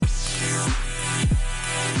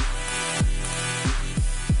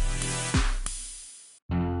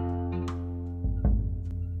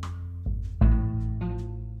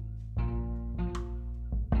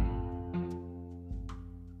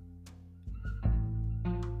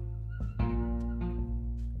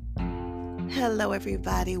Hello,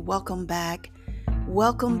 everybody. Welcome back.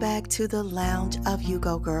 Welcome back to the Lounge of You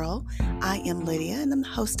Go Girl. I am Lydia, and I'm the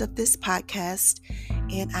host of this podcast.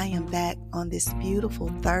 And I am back on this beautiful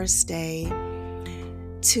Thursday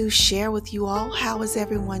to share with you all how is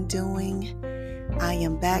everyone doing. I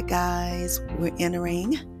am back, guys. We're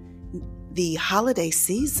entering the holiday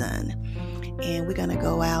season, and we're going to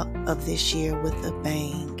go out of this year with a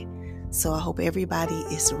bang. So I hope everybody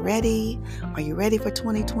is ready. Are you ready for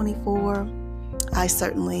 2024? I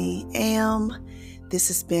certainly am. This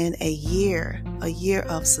has been a year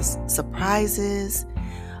of surprises,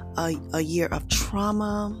 a year of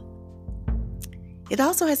trauma. It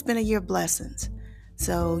also has been a year of blessings.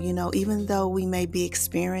 So, even though we may be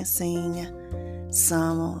experiencing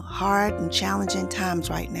some hard and challenging times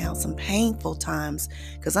right now, some painful times,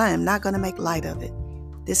 because I am not going to make light of it.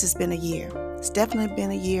 This has been a year. It's definitely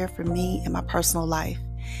been a year for me in my personal life.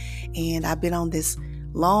 And I've been on this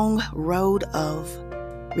long road of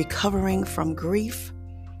recovering from grief,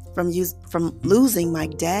 from losing my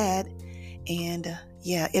dad. And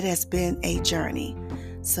it has been a journey.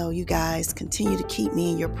 So you guys continue to keep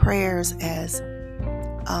me in your prayers as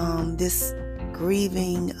this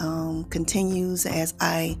grieving continues, as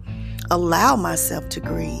I allow myself to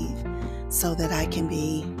grieve so that I can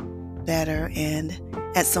be better. And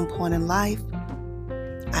at some point in life,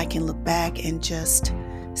 I can look back and just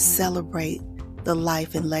celebrate the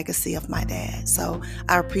life and legacy of my dad. So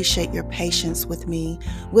I appreciate your patience with me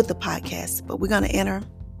with the podcast. But we're going to enter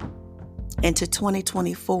into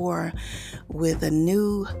 2024 with a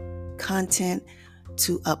new content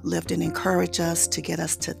to uplift and encourage us, to get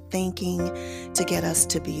us to thinking, to get us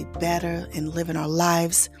to be better and living our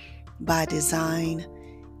lives by design.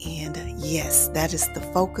 And yes, that is the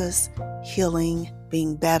focus: healing,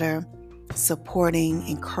 being better, supporting,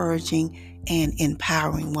 encouraging, and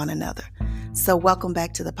empowering one another. So welcome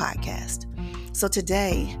back to the podcast. So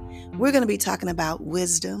today we're going to be talking about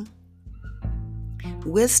wisdom.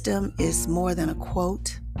 Wisdom is more than a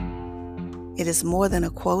quote. It is more than a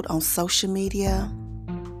quote on social media.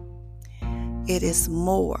 It is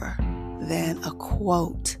more than a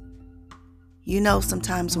quote.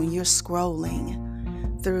 Sometimes when you're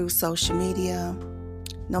scrolling through social media,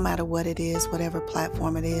 no matter what it is, whatever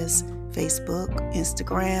platform it is, Facebook,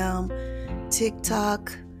 Instagram,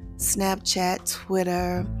 TikTok, Snapchat,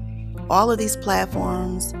 Twitter, all of these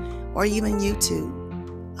platforms, or even YouTube,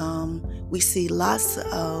 we see lots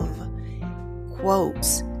of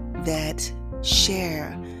quotes that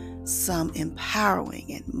share some empowering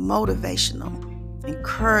and motivational,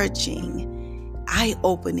 encouraging,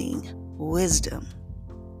 eye-opening wisdom.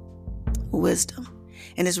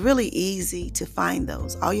 And it's really easy to find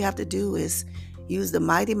those. All you have to do is use the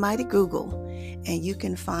mighty, mighty Google, and you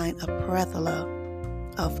can find a plethora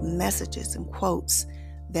of messages and quotes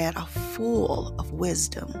that are full of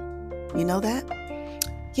wisdom. You know that?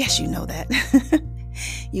 Yes, you know that.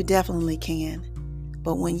 You definitely can.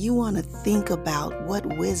 But when you want to think about what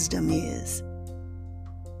wisdom is,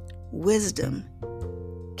 wisdom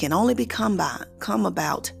can only come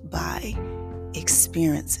about by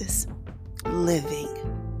experiences, living,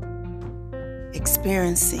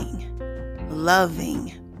 experiencing,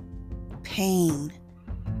 loving, pain,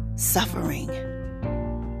 suffering,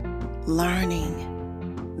 learning.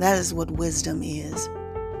 That is what wisdom is.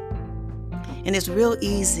 And it's real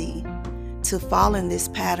easy to fall in this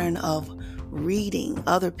pattern of reading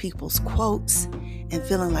other people's quotes and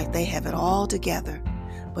feeling like they have it all together.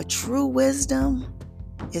 But true wisdom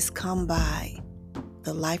is come by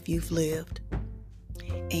the life you've lived.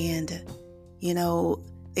 And,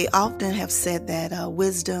 they often have said that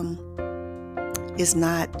wisdom is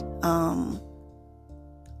not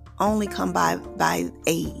only come by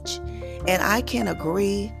age. And I can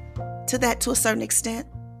agree to that to a certain extent,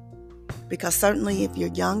 because certainly if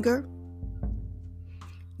you're younger,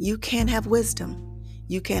 you can have wisdom.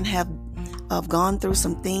 You can have gone through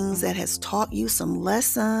some things that has taught you some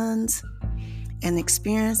lessons and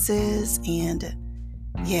experiences. And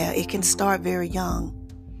it can start very young.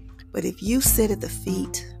 But if you sit at the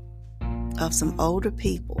feet of some older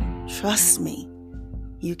people, trust me,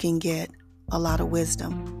 you can get a lot of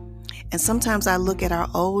wisdom. And sometimes I look at our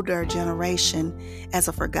older generation as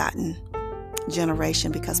a forgotten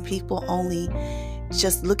generation, because people only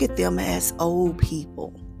just look at them as old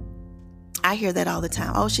people. I hear that all the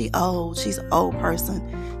time. Oh, she's an old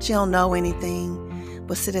person. She don't know anything.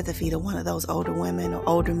 But sit at the feet of one of those older women or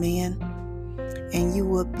older men, and you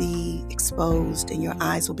will be exposed and your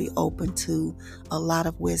eyes will be open to a lot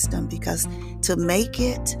of wisdom. Because to make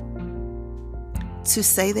it, to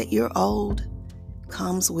say that you're old,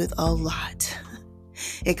 comes with a lot.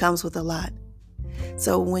 It comes with a lot.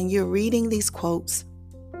 So when you're reading these quotes,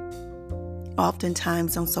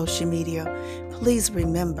 oftentimes on social media, please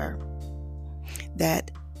remember that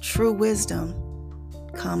true wisdom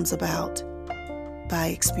comes about by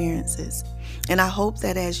experiences. And I hope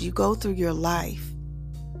that as you go through your life,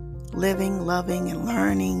 living, loving, and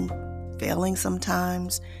learning, failing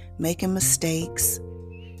sometimes, making mistakes,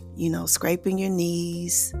 scraping your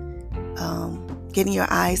knees, getting your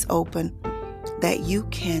eyes open, that you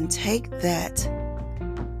can take that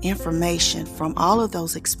information from all of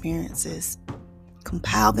those experiences,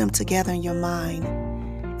 compile them together in your mind,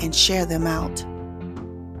 and share them out.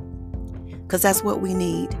 Because that's what we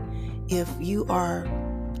need. If you are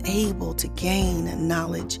able to gain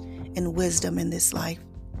knowledge and wisdom in this life,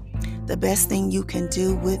 the best thing you can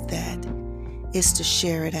do with that is to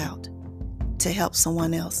share it out, to help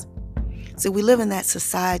someone else. So we live in that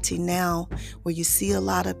society now where you see a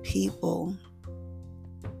lot of people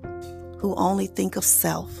who only think of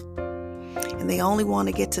self, and they only want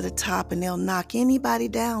to get to the top, and they'll knock anybody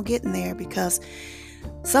down getting there, because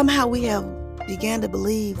somehow we have began to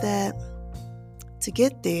believe that to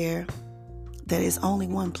get there, there is only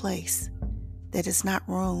one place, that is not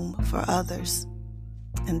room for others,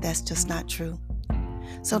 and that's just not true.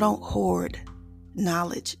 So don't hoard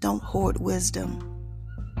knowledge, don't hoard wisdom,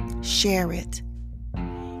 share it.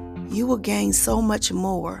 You will gain so much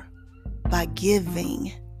more by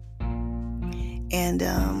giving. And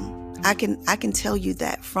I can tell you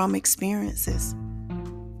that from experiences.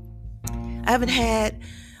 I haven't had,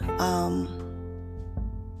 I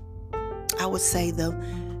would say, the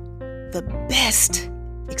best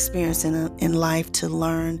experience in life to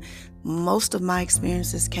learn. Most of my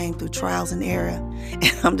experiences came through trials and error.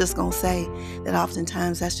 And I'm just going to say that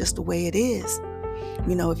oftentimes that's just the way it is.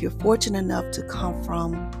 If you're fortunate enough to come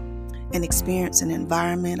from an experience, an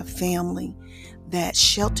environment, a family that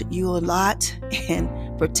sheltered you a lot and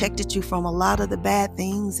protected you from a lot of the bad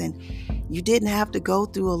things, and you didn't have to go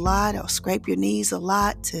through a lot or scrape your knees a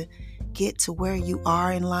lot to get to where you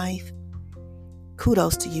are in life,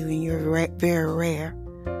 kudos to you, and you're very rare.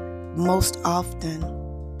 Most often,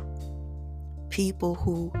 people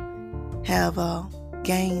who have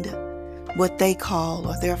gained what they call,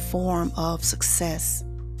 or their form of success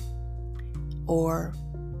or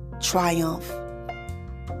triumph,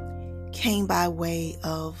 came by way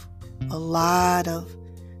of a lot of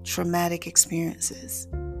traumatic experiences,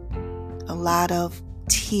 a lot of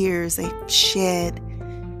tears they shed,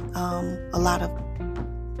 a lot of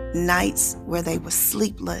nights where they were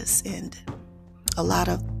sleepless, and a lot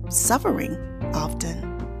of suffering often,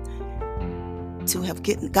 to have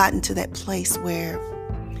gotten to that place where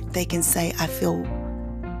they can say, I feel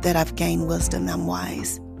that I've gained wisdom, I'm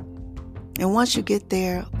wise. And once you get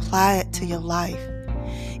there, apply it to your life.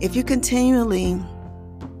 If you continually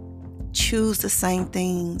choose the same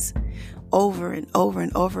things over and over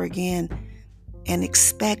and over again and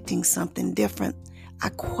expecting something different, I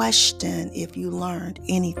question if you learned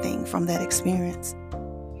anything from that experience.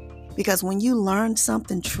 Because when you learn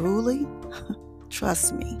something truly,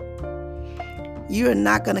 trust me, you're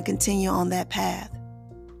not going to continue on that path.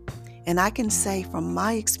 And I can say from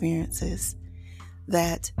my experiences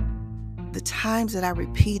that the times that I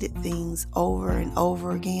repeated things over and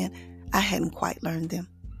over again, I hadn't quite learned them.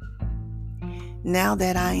 Now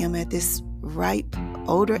that I am at this ripe,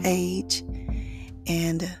 older age,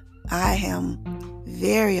 and I am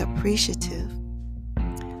very appreciative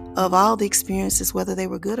of all the experiences, whether they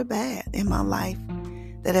were good or bad, in my life,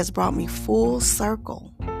 that has brought me full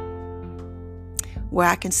circle, where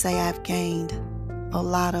I can say I've gained a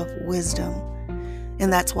lot of wisdom.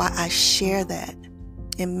 And that's why I share that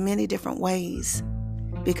in many different ways,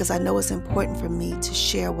 because I know it's important for me to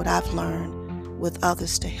share what I've learned with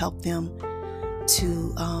others to help them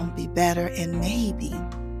to be better, and maybe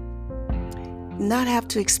not have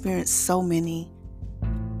to experience so many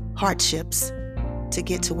hardships to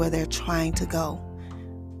get to where they're trying to go.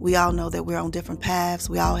 We all know that we're on different paths.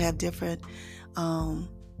 We all have different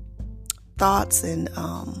thoughts and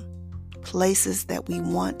places that we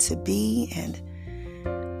want to be, and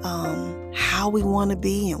how we want to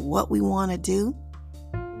be, and what we want to do.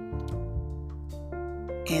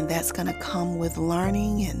 And that's going to come with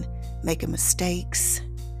learning and making mistakes.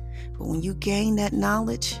 But when you gain that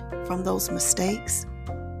knowledge from those mistakes,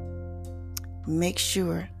 make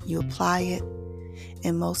sure you apply it,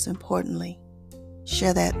 and most importantly,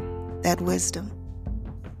 share that wisdom.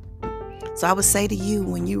 So I would say to you,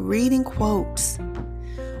 when you're reading quotes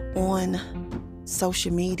on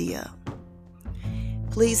social media,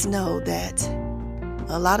 please know that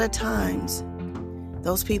a lot of times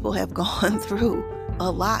those people have gone through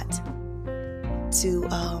a lot. to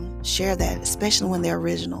share that, especially when they're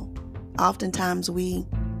original. Oftentimes we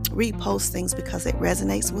repost things because it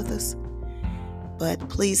resonates with us. But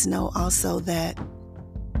please know also that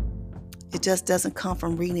it just doesn't come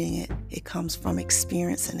from reading it. It comes from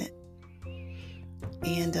experiencing it.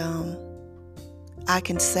 And I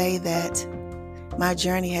can say that my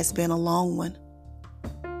journey has been a long one.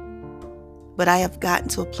 But I have gotten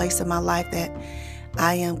to a place in my life that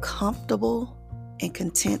I am comfortable and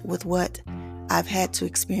content with what I've had to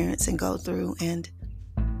experience and go through.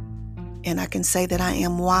 And I can say that I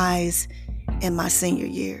am wise in my senior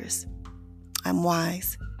years. I'm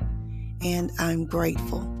wise and I'm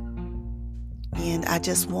grateful. And I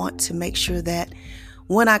just want to make sure that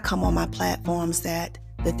when I come on my platforms, that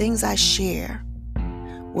the things I share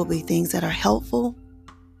will be things that are helpful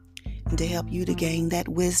and to help you to gain that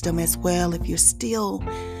wisdom as well if you're still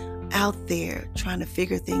out there trying to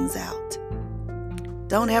figure things out.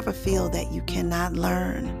 Don't ever feel that you cannot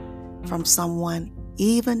learn from someone,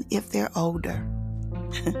 even if they're older.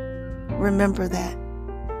 Remember that.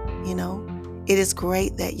 It is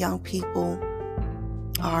great that young people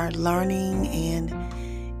are learning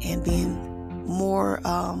and being more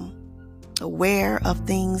aware of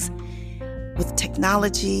things with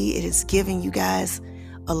technology. It is giving you guys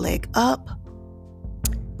a leg up,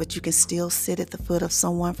 but you can still sit at the foot of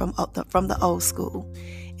someone from the old school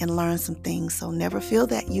and learn some things. So never feel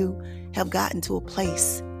that you have gotten to a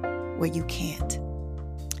place where you can't.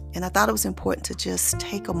 And I thought it was important to just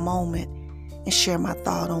take a moment and share my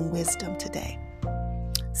thought on wisdom today.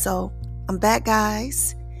 So I'm back,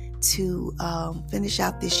 guys, to finish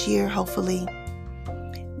out this year, hopefully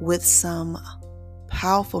with some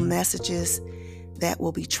powerful messages that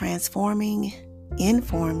will be transforming,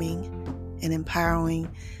 informing, and empowering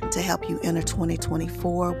to help you enter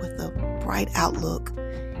 2024 with a bright outlook,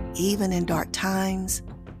 even in dark times,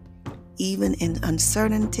 even in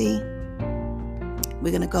uncertainty.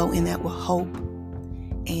 We're going to go in that with hope,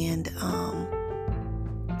 and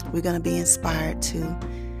we're going to be inspired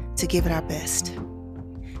to give it our best.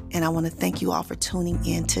 And I want to thank you all for tuning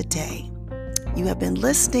in today. You have been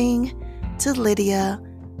listening to Lydia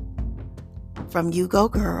from You Go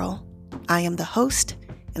Girl. I am the host,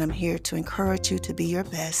 and I'm here to encourage you to be your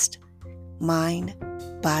best, mind,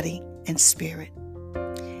 body, and spirit.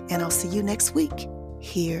 And I'll see you next week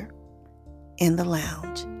here in the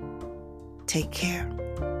lounge. Take care.